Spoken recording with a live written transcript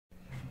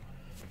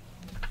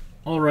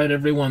Alright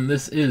everyone,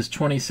 this is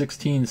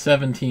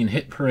 2016-17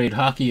 Hit Parade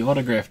Hockey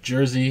Autograph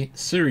Jersey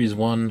Series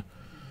 1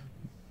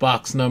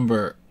 box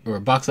number, or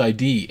box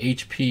ID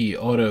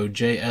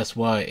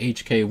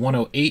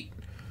HPAUTOJSYHK108.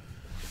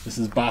 This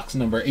is box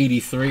number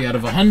 83 out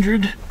of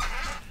 100.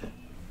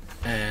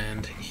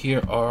 And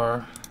here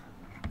are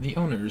the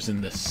owners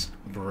in this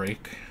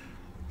break.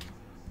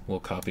 We'll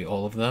copy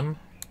all of them.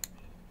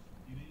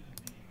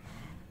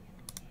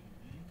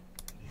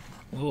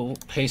 We'll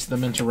paste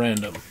them into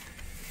random.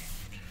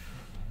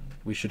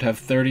 We should have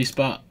 30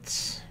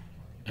 spots,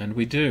 and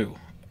we do.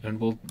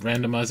 And we'll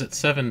randomize it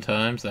 7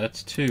 times.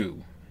 That's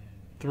 2,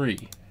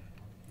 3,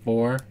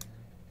 4,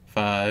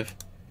 5,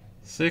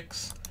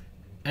 6,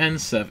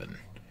 and 7.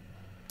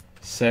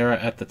 Sarah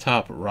at the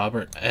top,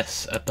 Robert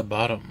S. at the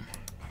bottom.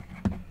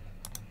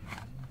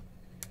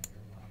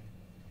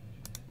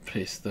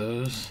 Paste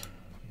those.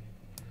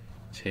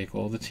 Take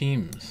all the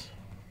teams.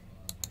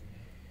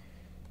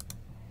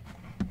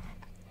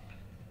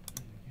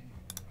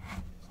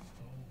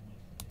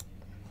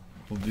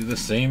 We'll do the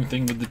same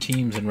thing with the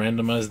teams and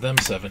randomize them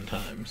 7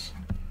 times.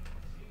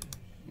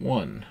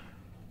 1,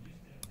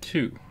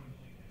 2,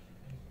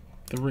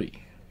 3,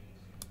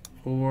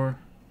 4,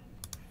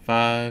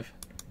 5,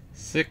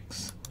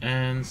 6,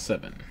 and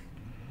 7.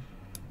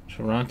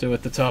 Toronto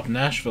at the top,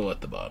 Nashville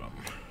at the bottom.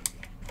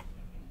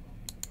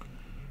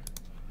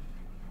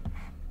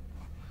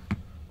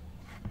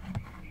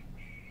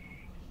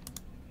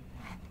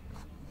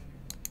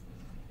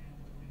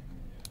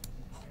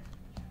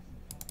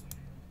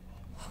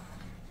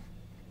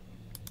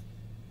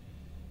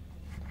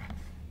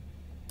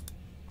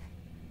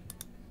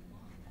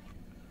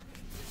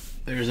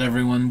 There's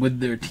everyone with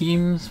their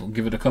teams. We'll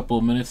give it a couple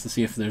of minutes to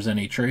see if there's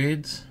any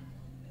trades.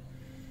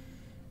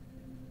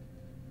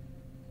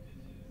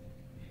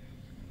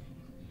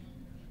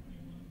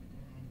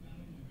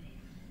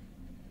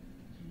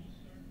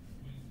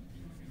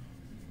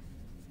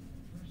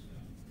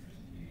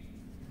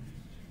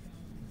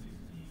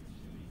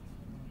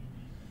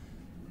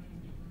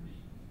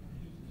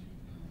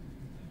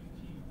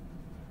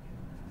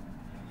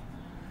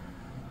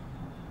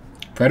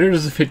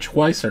 Predators have hit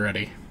twice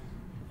already.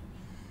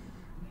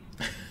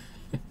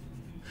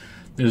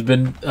 There's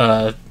been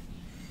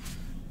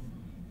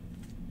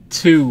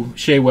 2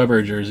 Shea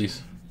Weber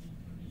jerseys.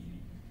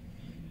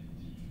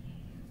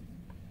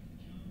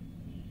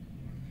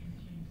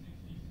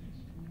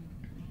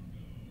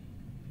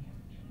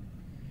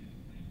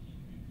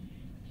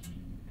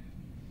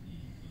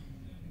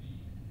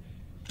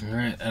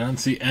 Alright, I don't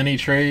see any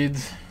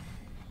trades.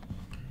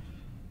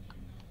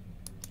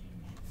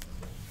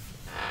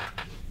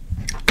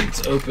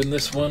 Let's open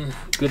this one.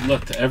 Good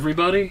luck to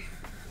everybody.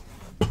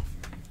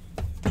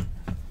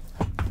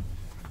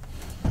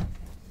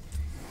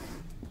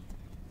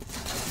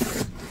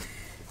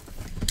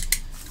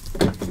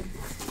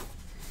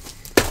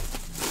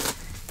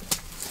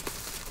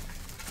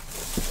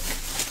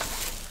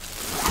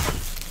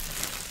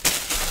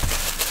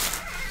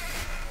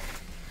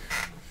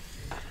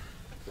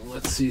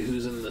 Let's see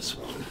who's in this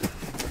one.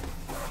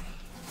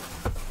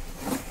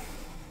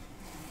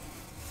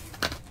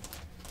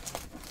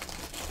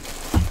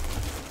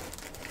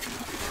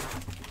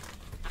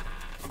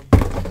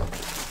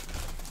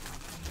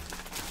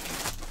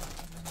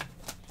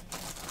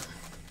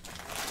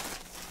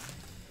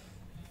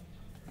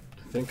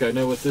 I think I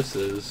know what this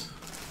is.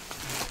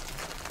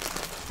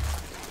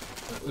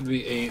 That would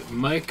be a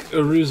Mike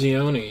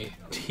Eruzione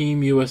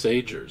Team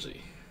USA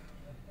jersey.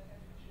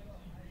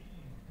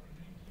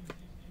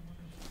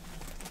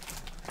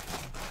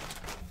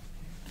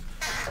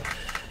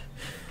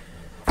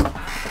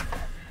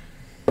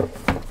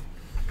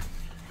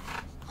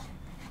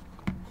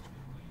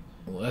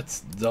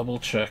 Let's double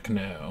check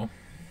now.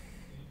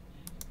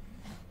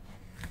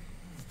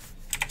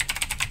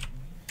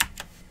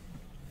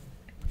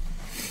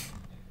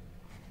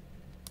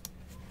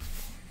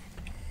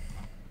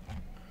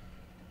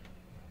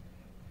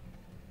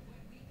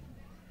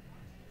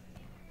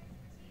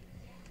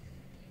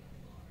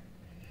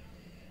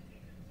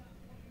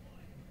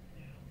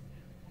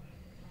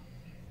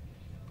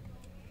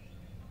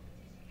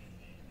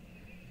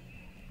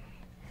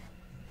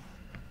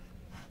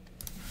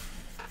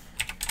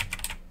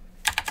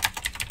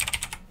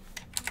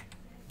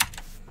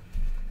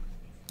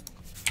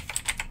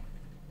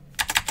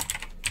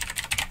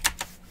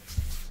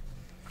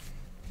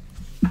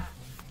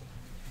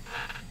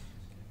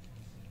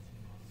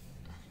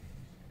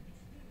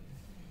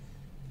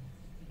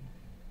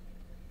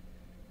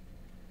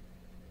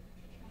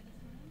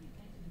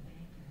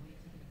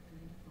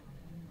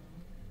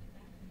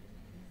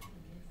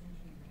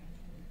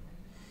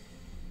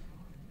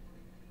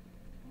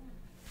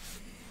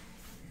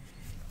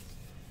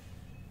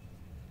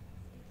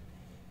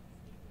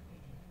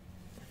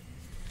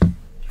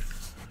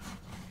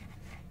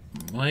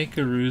 Mike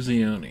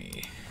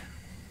Eruzione.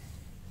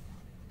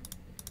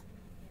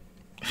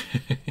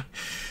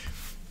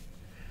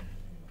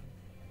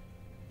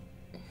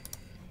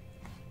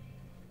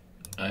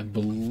 I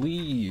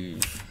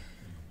believe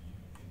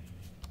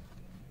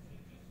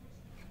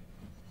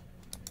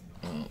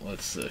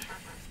let's see.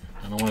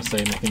 I don't want to say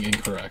anything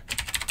incorrect.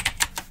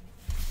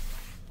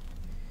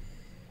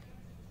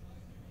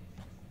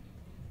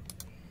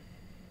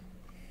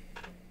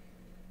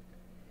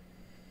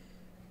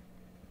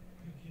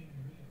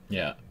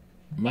 Yeah.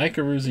 Mike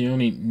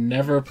Eruzione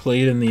never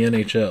played in the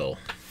NHL.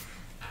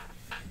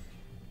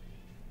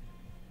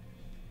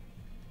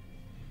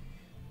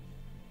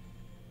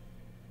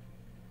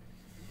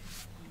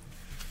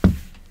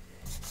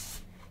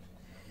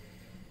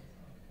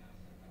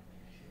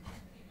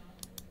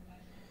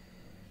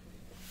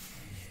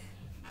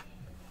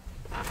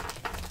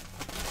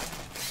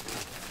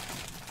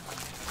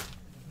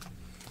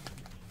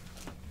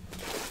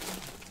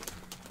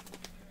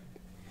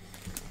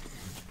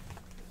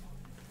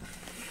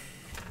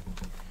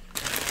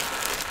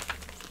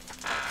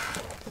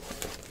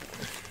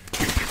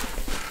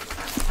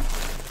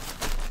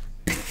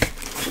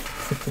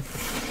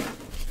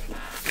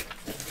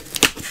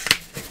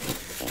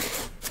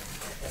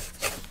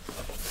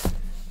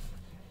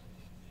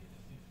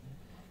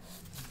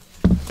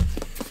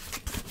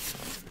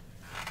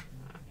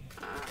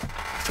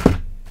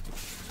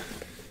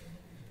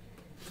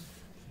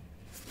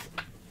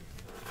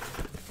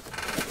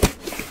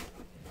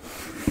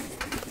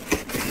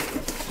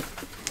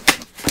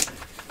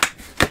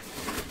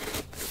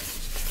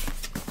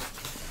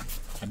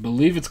 I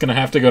believe it's going to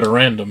have to go to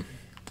random,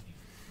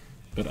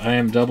 but I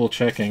am double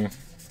checking.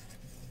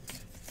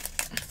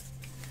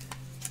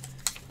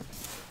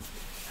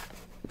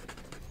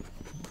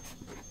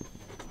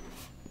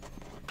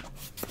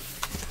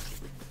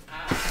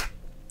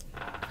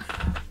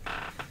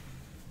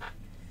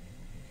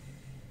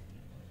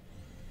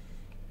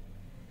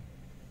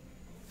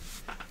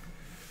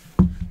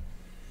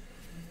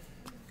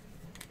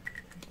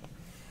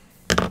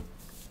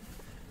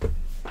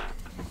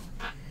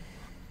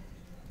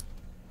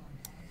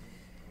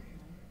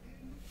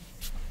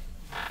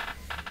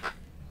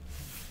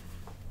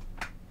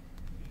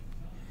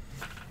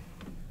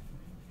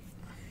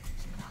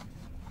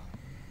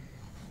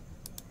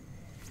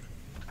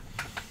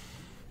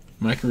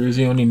 Mike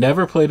Eruzione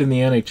never played in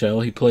the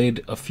NHL. He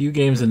played a few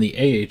games in the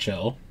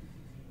AHL.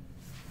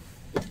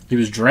 He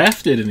was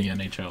drafted in the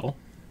NHL.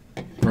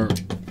 Or,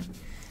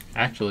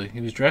 actually,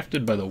 he was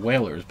drafted by the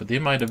Whalers, but they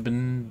might have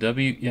been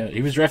Yeah,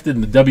 he was drafted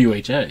in the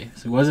WHA,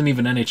 so he wasn't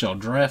even NHL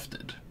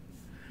drafted.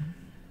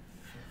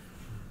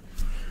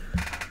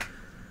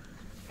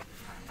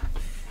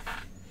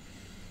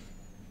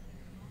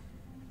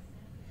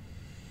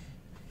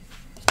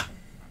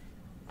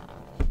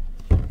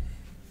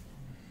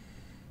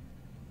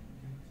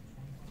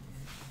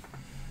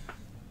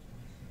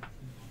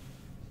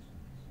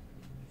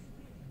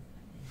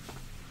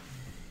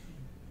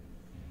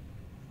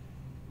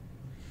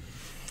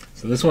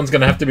 So this one's going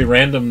to have to be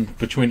random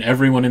between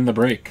everyone in the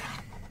break.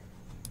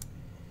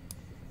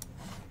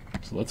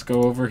 So let's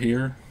go over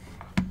here,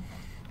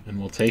 and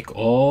we'll take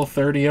all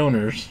 30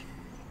 owners.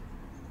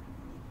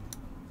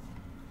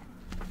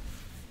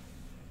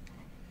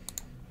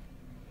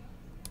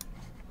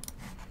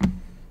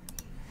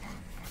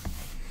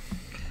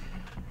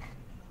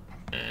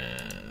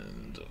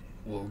 And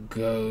we'll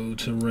go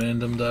to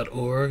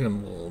random.org,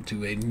 and we'll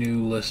do a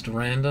new list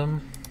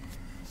random.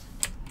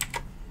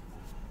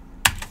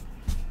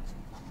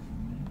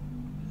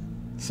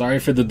 Sorry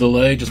for the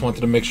delay, just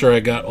wanted to make sure I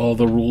got all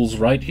the rules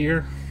right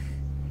here.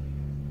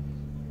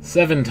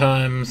 7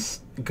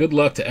 times. Good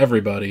luck to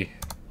everybody.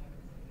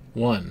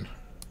 1,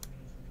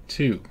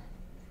 2,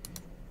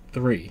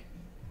 3,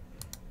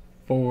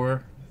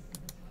 4,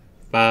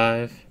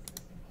 5,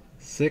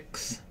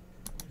 6,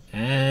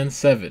 and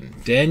 7.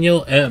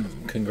 Daniel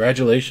M.,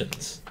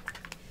 congratulations.